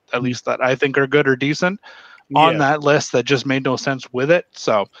 or at least that I think are good or decent on that list that just made no sense with it.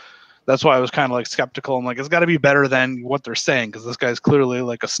 So that's why I was kind of like skeptical. I'm like, it's got to be better than what they're saying because this guy's clearly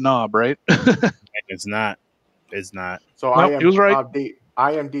like a snob, right? It's not. So he was right. The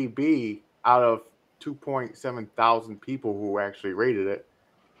IMDb, out of 2.7 thousand people who actually rated it,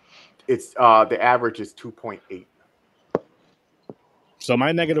 it's the average is 2.8. So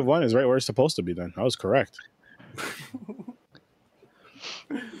my -1 is right where it's supposed to be. Then I was correct.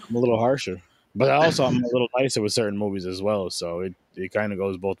 I'm a little harsher, but also I'm a little nicer with certain movies as well. So it kind of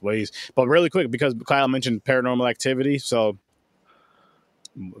goes both ways. But really quick, because Kyle mentioned Paranormal Activity, so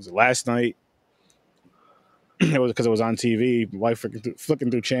was it last night? It was because it was on TV. Wife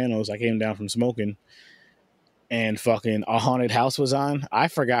flicking through channels. I came down from smoking, and fucking A Haunted House was on. I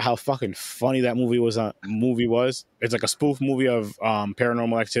forgot how fucking funny that movie was. It's like a spoof movie of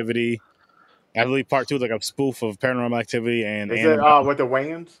Paranormal Activity. I believe part 2 is like a spoof of Paranormal Activity and Is Annabelle. it with the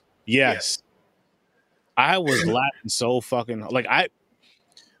Wayans? Yes. I was laughing so fucking like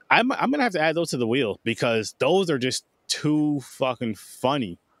I'm gonna have to add those to the wheel because those are just too fucking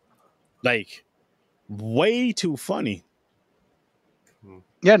funny, like way too funny.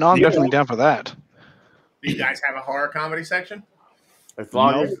 Yeah, no, I'm definitely down for that. Do you guys have a horror comedy section? As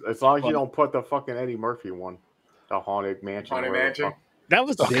long No. as you don't put the fucking Eddie Murphy one, the Haunted Mansion. Haunted whatever the Mansion? fuck. That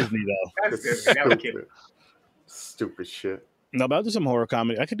was Disney though. That's Disney. That was kidding. Stupid shit. No, but I'll do some horror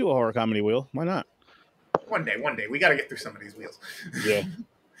comedy. I could do a horror comedy wheel. Why not? One day. We got to get through some of these wheels. Yeah,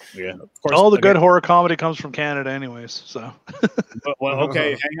 yeah. Of course, All the good horror comedy comes from Canada, anyways. So, Well,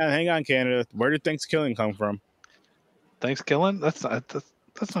 okay. Hang on, Canada. Where did Thanksgiving come from? Thanksgiving? That's not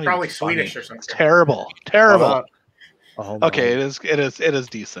Probably even Swedish funny. or something. It's terrible. Terrible. Hold Okay, on. it is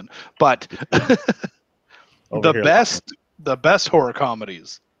decent, but Over here. the best horror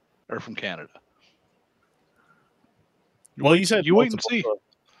comedies are from Canada. Well, you said you wait and see.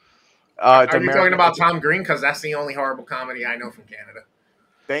 Are you talking about Tom Green? Because that's the only horrible comedy I know from Canada.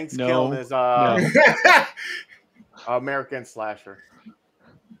 Thanksgiving No. is No. American slasher.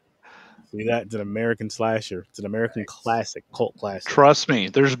 See that? It's an American slasher. It's an American classic, cult classic. Trust me,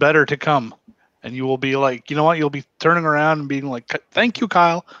 there's better to come, and you will be like, you know what? You'll be turning around and being like, "Thank you,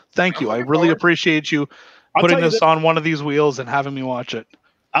 Kyle. Thank you. I really appreciate you I'll putting tell you this on one of these wheels and having me watch it."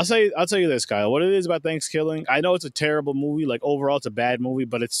 I'll tell you this, Kyle. What it is about Thanksgiving, I know it's a terrible movie. Like overall, it's a bad movie,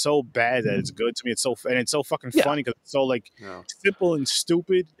 but it's so bad that it's good to me. It's so fucking Yeah. funny because it's so like Yeah. simple and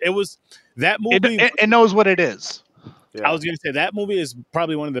stupid. It was that movie. It knows what it is. Yeah. I was gonna say that movie is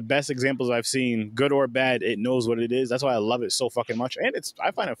probably one of the best examples I've seen, good or bad. It knows what it is. That's why I love it so fucking much, and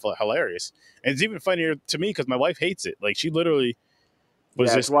I find it hilarious. And it's even funnier to me because my wife hates it. Like she literally was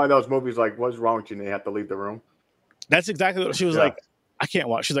it's just. one of those movies like, what's wrong with you? And they have to leave the room. That's exactly what she was Yeah. like. I can't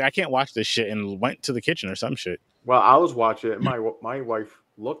watch. She's like, I can't watch this shit, and went to the kitchen or some shit. Well, I was watching it. And my wife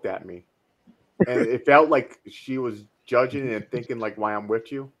looked at me, and it felt like she was judging and thinking like, "Why I'm with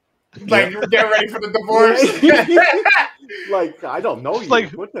you." Like, get ready for the divorce. Like, I don't know you.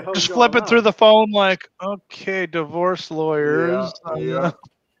 Like, What the hell? Just flip it through the phone, like, okay, divorce lawyers. Yeah.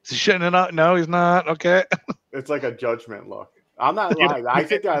 Is he shitting it out? No, he's not. Okay. It's like a judgment look. I'm not lying. I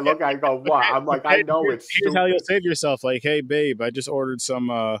sit there, I look, I go, "What?" I'm like, I know it's Here's how you'll stupid. save yourself. Like, hey, babe, I just ordered some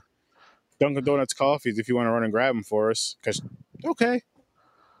Dunkin' Donuts coffees. If you want to run and grab them for us, because okay,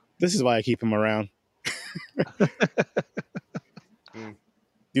 this is why I keep him around.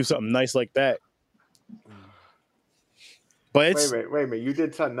 Do something nice like that. But it's Wait a minute. You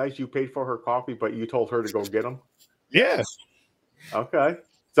did something nice. You paid for her coffee, but you told her to go get them. yeah. Okay.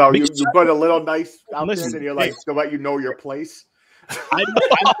 So you Because- put a little nice out Listen, there, and you're like, to let you know your place. I'm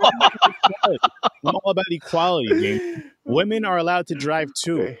all about equality, game. Women are allowed to drive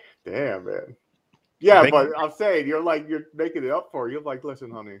too. Damn, man. Yeah, They- but I'm saying you're making it up for her. You're like,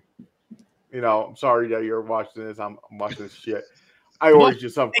 listen, honey, I'm sorry that you're watching this. I'm watching this shit. I ordered you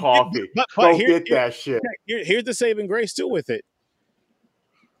some coffee. but Go here- get that shit. Here's the saving grace too with it.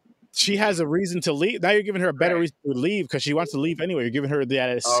 She has a reason to leave. Now you're giving her a better reason to leave because she wants to leave anyway. You're giving her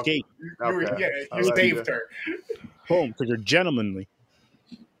that escape. Okay. You saved her. Boom, because you're gentlemanly.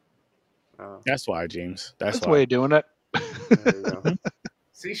 Oh, That's why, James. That's That's the why. way of doing it. there you go.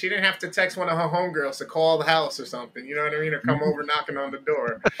 See, she didn't have to text one of her homegirls to call the house or something. You know what I mean? Or come over knocking on the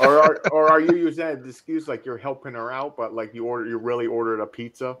door. or are you using that excuse like you're helping her out, but like you really ordered a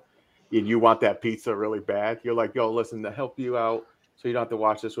pizza and you want that pizza really bad? You're like, yo, listen, to help you out so you don't have to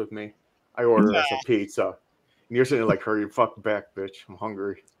watch this with me, I ordered us a pizza. And you're sitting there like, hurry fuck back, bitch. I'm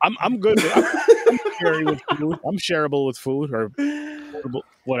hungry. I'm good. I'm shareable with food or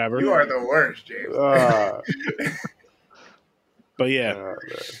whatever. You are the worst, James. But yeah,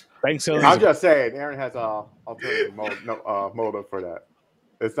 thanks. I'm just saying, Aaron has a alternative motive for that.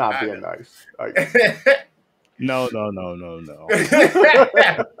 It's not being nice. Like, No.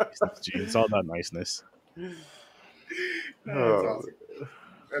 Gee, it's all about niceness. That's awesome.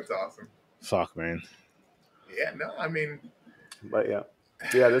 That's awesome. Fuck, man. Yeah, no, I mean, but yeah,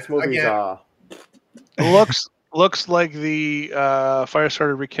 this movie's Again. Looks like the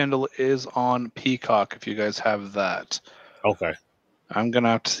Firestarter Rekindle is on Peacock. If you guys have that, Okay. I'm gonna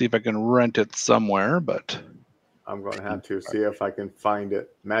have to see if I can rent it somewhere. But I'm going to have to see if I can find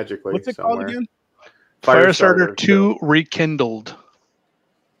it magically What's it somewhere. called again? Firestarter 2 Rekindled.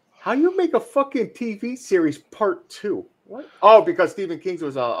 How you make a fucking TV series part 2? What? Oh, because Stephen King's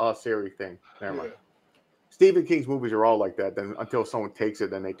was a series thing. Never mind. Stephen King's movies are all like that. Then until someone takes it,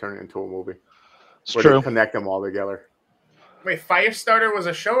 then they turn it into a movie. It's where true. they connect them all together. Wait, Firestarter was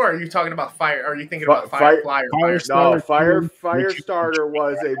a show, or are you talking about Fire? Are you thinking Fi- about Firefly or Fire? No, Firestarter, Firestarter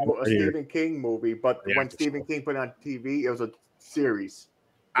was a Right here. Stephen King movie, but Yeah, when for Stephen sure. King put it on TV, it was a series,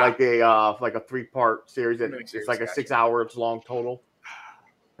 Ah. like a 3-part series. Miniseries, It's like a gotcha. 6 hours long total.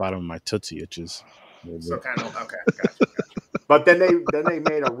 Bottom of my tootsie itches. So kind of okay, gotcha. But then they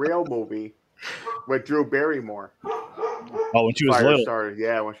made a real movie with Drew Barrymore. Oh, when she was little. Firestarter,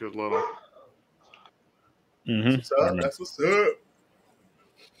 yeah, when she was little. Mm-hmm. What's up? That's what's up.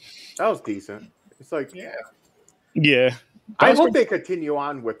 That was decent. It's like, Yeah. Yeah. I hope they continue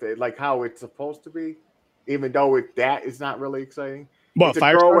on with it, like how it's supposed to be, even though that is not really exciting. What, It's a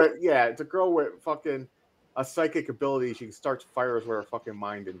girl Firestarter? with, it's a girl with fucking a psychic ability. She can start fires with her fucking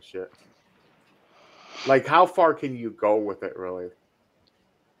mind and shit. Like, how far can you go with it, really?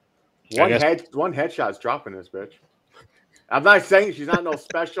 One headshot's dropping this bitch. I'm not saying she's not no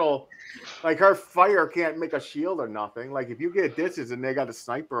special. Like, her fire can't make a shield or nothing. Like, if you get distance and they got a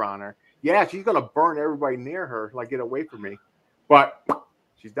sniper on her, yeah, she's gonna burn everybody near her. Like, get away from me. But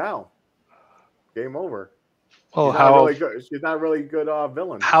she's down. Game over. Well, She's not really good. She's not really good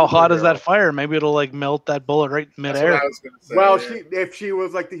villain. how hot is superhero. that fire? Maybe it'll like melt that bullet right That's what midair. I was gonna say. Well, yeah. if she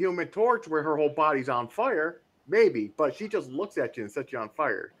was like the Human Torch, where her whole body's on fire, maybe. But she just looks at you and sets you on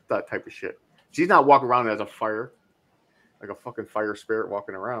fire. That type of shit. She's not walking around as a fire, like a fucking fire spirit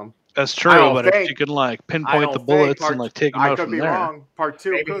walking around. That's I true, don't but if think- she can like I pinpoint don't the think bullets part- and like take them I out could from be there. wrong. Part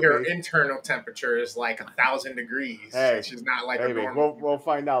 2 Maybe could her be. internal temperature is like 1,000 degrees. Hey, so she's not like a Maybe normal. we'll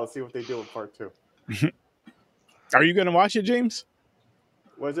find out. Let's see what they do in part 2. Are you gonna watch it, James?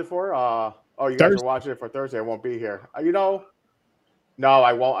 What is it for? You guys are watching it for Thursday. I won't be here. No,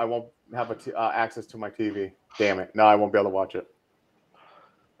 I won't. I won't have access to my TV. Damn it! No, I won't be able to watch it.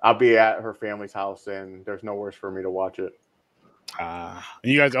 I'll be at her family's house, and there's nowhere for me to watch it.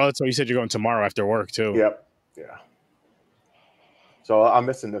 You guys. Oh, so you said you're going tomorrow after work too. Yep. Yeah. So I'm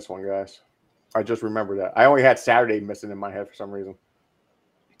missing this one, guys. I just remembered that. I only had Saturday missing in my head for some reason.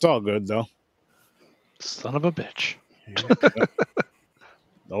 It's all good though. Son of a bitch.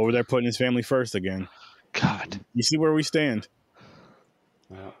 Over there putting his family first again. God. You see where we stand.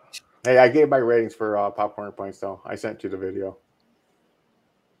 Yeah. Hey, I gave my ratings for Popcorn Points, though. I sent you the video.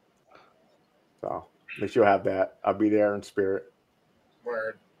 So, at least you'll have that. I'll be there in spirit.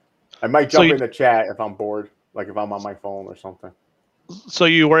 Word. I might jump in the chat if I'm bored, like if I'm on my phone or something. So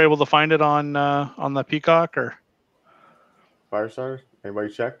you were able to find it on the Peacock, or? Firestarter?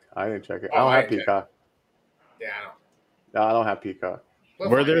 Anybody checked? I didn't check it. Oh, I don't I have didn't Peacock. Yeah, I know. No, I don't have Peacock. We'll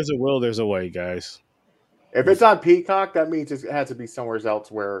Where find there's it. a will, there's a way, guys. If it's on Peacock, that means it has to be somewhere else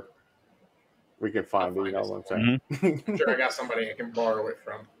where we can find it. You know what I'm saying? I'm sure I got somebody I can borrow it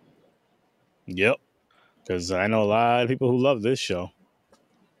from. Yep. Because I know a lot of people who love this show.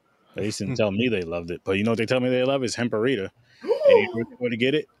 They used to tell me they loved it. But you know what they tell me they love is Hemperita. And you know where to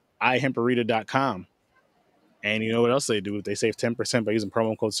get it? ihemperita.com. And you know what else they do? They save 10% by using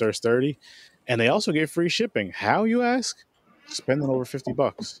promo code SIRS30. And they also get free shipping. How, you ask? Spending over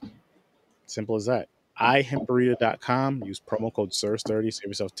 $50. Simple as that. ihemperita.com. Use promo code SIRS30. Save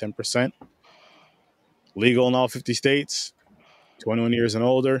yourself 10%. Legal in all 50 states. 21 years and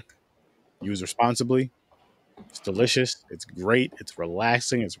older. Use responsibly. It's delicious. It's great. It's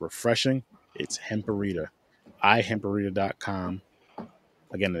relaxing. It's refreshing. It's Hemperita. ihemperita.com.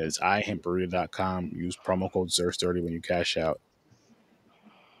 Again, it is ihemperita.com. Use promo code SIRS30 when you cash out.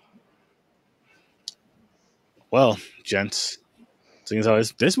 Well, gents, seeing as how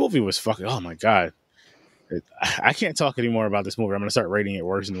this movie was fucking, oh my God. I can't talk anymore about this movie. I'm going to start rating it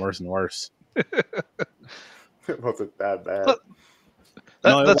worse and worse and worse. It wasn't that bad.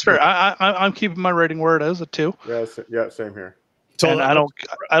 Look, that's fair. I'm keeping my rating where it is, a 2. Yeah, same here. So, And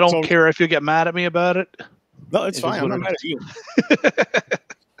I don't care if you get mad at me about it. No, it's It fine. is I'm what not it mad at you.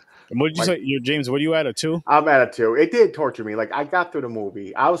 What did you say? James, what are you at, a 2? I'm at a 2. It did torture me. Like, I got through the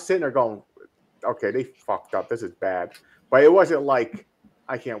movie. I was sitting there going, okay, they fucked up. This is bad. But it wasn't like,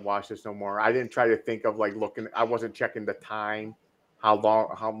 I can't watch this no more. I didn't try to think of like looking. I wasn't checking the time,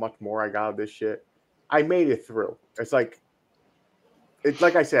 how much more I got of this shit. I made it through. It's like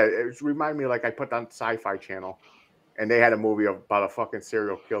I said, it reminded me like I put on Sci-Fi Channel and they had a movie about a fucking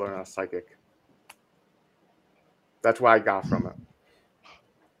serial killer and a psychic. That's what I got from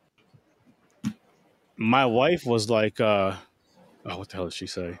it. My wife was like, what the hell did she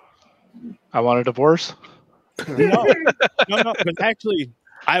say? I want a divorce. No. But actually,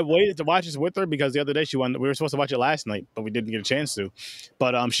 I waited to watch this with her because the other day we were supposed to watch it last night, but we didn't get a chance to.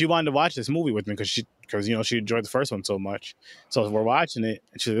 But she wanted to watch this movie with me because she enjoyed the first one so much. So we're watching it,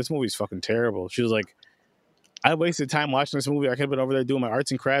 and she's like, "This movie's fucking terrible." She was like, I wasted time watching this movie. I could have been over there doing my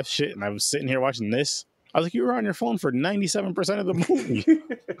arts and crafts shit, and I was sitting here watching this. I was like, you were on your phone for 97% of the movie.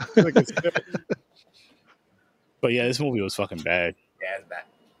 Like, it's good. But yeah, this movie was fucking bad. Yeah, it's bad.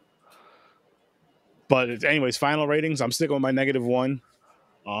 But anyways, final ratings. I'm sticking with my -1.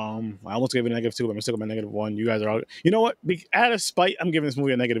 I almost gave it a -2, but I'm gonna stick with my -1. You guys are all. You know what? Out of spite, I'm giving this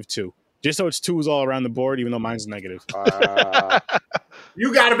movie a -2, just so it's 2s all around the board, even though mine's negative.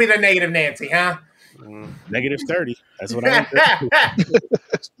 You got to be the negative Nancy, huh? -30. That's what I.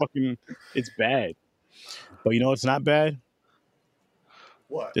 It's bad. But you know what's not bad?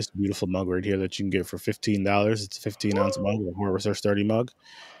 What? This beautiful mug right here that you can get for $15. It's a 15-ounce mug, a Horror Research 30 mug.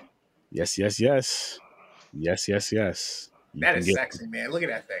 Yes, yes, yes. Yes, yes, yes. That is sexy, man. Look at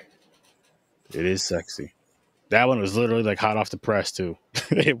that thing. It is sexy. That one was literally like hot off the press, too.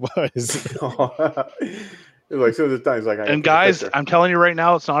 It was. It's like, so there's times like, and guys, I'm telling you right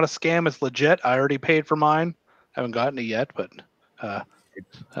now, it's not a scam. It's legit. I already paid for mine. Haven't gotten it yet, but.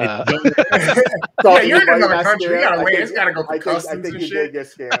 Yeah, you're in another country. You gotta wait. It's gotta go through customs and shit. Did get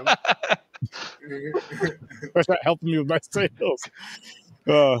scammed. That's not helping me with my sales.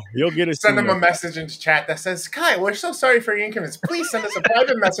 You'll get it. Send them a message into chat that says, "Kai, we're so sorry for your inconvenience. Please send us a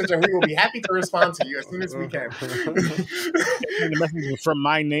private message, and we will be happy to respond to you as soon as we can." The message was from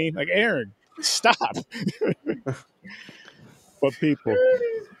my name, like Aaron. Stop. But people,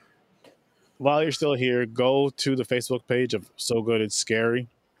 while you're still here, go to the Facebook page of So Good It's Scary.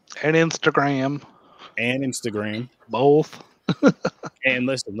 And Instagram. Both. And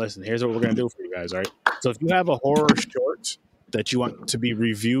listen, here's what we're going to do for you guys, all right? So if you have a horror short that you want to be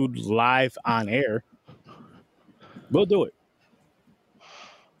reviewed live on air, we'll do it.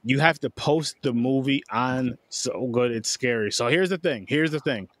 You have to post the movie on So Good It's Scary. So here's the thing.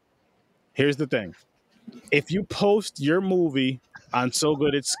 If you post your movie on So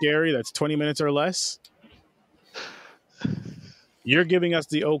Good It's Scary, that's 20 minutes or less, you're giving us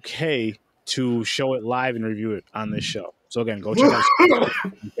the okay to show it live and review it on this show. So again, go check out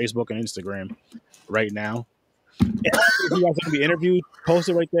Facebook and Instagram right now. And if you guys want to be interviewed, post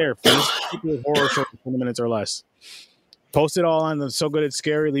it right there. Horror show for 20 minutes or less. Post it all on the So Good It's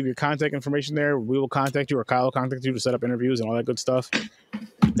Scary. Leave your contact information there. We will contact you, or Kyle will contact you to set up interviews and all that good stuff.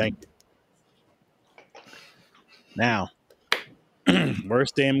 Thank you. Now,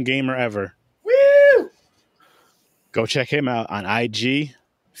 worst damn gamer ever. Woo! Go check him out on IG,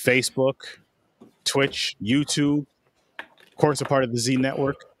 Facebook, Twitch, YouTube. Of course, a part of the Z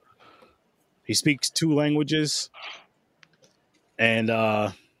Network. He speaks 2 languages. And,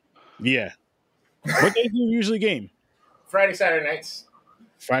 yeah. What days do you usually game? Friday, Saturday nights.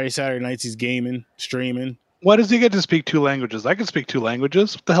 Friday, Saturday nights, he's gaming, streaming. Why does he get to speak 2 languages? I can speak 2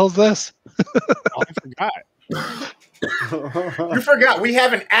 languages. What the hell's this? Oh, I forgot. You forgot. We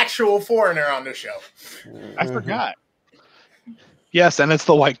have an actual foreigner on the show. I forgot. Yes, and it's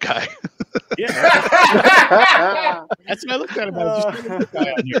the white guy. Yeah. That's what I looked at him. Just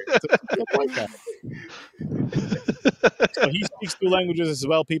guy on here. It's a white guy. So he speaks 2 languages as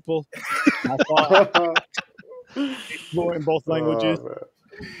well, people. He's fluent in both languages.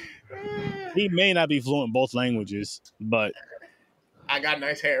 He may not be fluent in both languages, but I got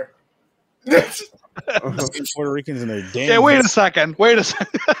nice hair. Puerto Ricans and their damn. Yeah, wait a second. Here we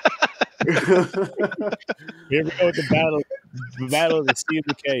go with the battle of the Sea of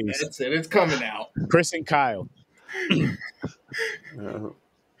the K's. That's it. It's coming out. Chris and Kyle.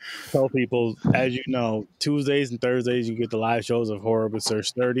 Tell people, as you know, Tuesdays and Thursdays you get the live shows of Horror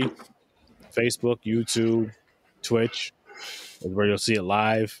Research 30. Facebook, YouTube, Twitch is where you'll see it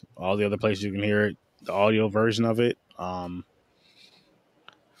live. All the other places you can hear it, the audio version of it.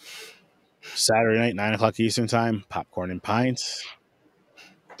 Saturday night, 9:00 Eastern time, Popcorn and Pints.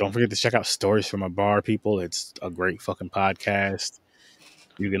 Don't forget to check out Stories from a Bar, people. It's a great fucking podcast.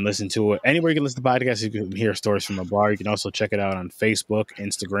 You can listen to it anywhere you can listen to podcasts. You can hear Stories from a Bar. You can also check it out on Facebook,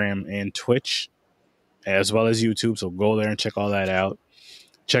 Instagram, and Twitch, as well as YouTube. So go there and check all that out.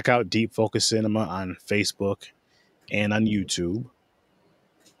 Check out Deep Focus Cinema on Facebook and on YouTube.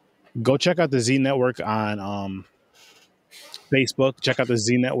 Go check out the Z Network on Facebook. Check out the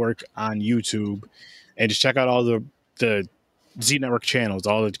Z Network on YouTube, and just check out all the Z Network channels,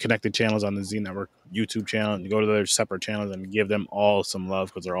 all the connected channels on the Z Network YouTube channel, and go to their separate channels and give them all some love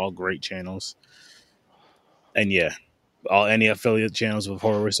because they're all great channels. And yeah, any affiliate channels with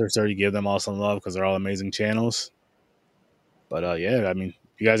Horror Research 30, give them all some love because they're all amazing channels. But yeah, I mean,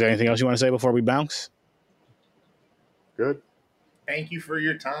 you guys got anything else you want to say before we bounce? Good. Thank you for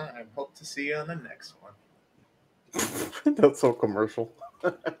your time. Hope to see you on the next one. That's so commercial.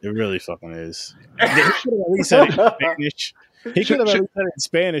 It really fucking is. He could have at least said it in Spanish. He could have at least said it in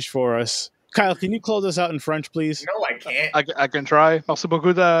Spanish for us Kyle, can you close us out in French, please? No, I can't. I can try. Merci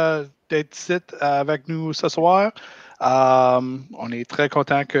beaucoup d'être ici avec nous ce soir. On est très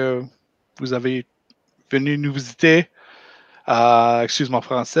content que vous avez venu nous visiter. Excuse mon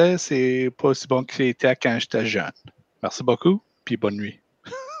français, c'est pas aussi bon que c'était quand j'étais jeune. Merci beaucoup, puis bonne nuit.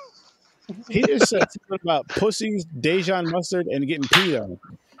 He just said something about pussies, Dijon mustard, and getting peed on.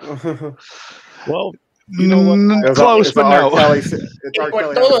 Well, you know what? Close, but no. Y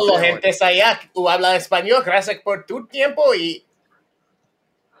por todos los gentes allá que hablan español, gracias por tu tiempo y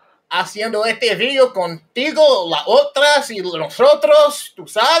haciendo este video contigo, las otras y nosotros, tú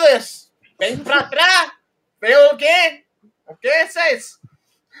sabes. Ven para atrás. ¿Pero qué? ¿Qué es eso?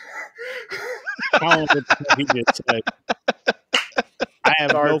 I don't know what he just said. I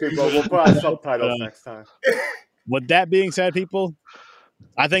have Sorry, no people. We'll put on subtitles next time. With that being said, people,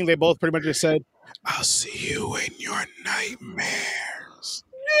 I think they both pretty much just said, I'll see you in your nightmares.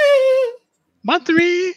 My three.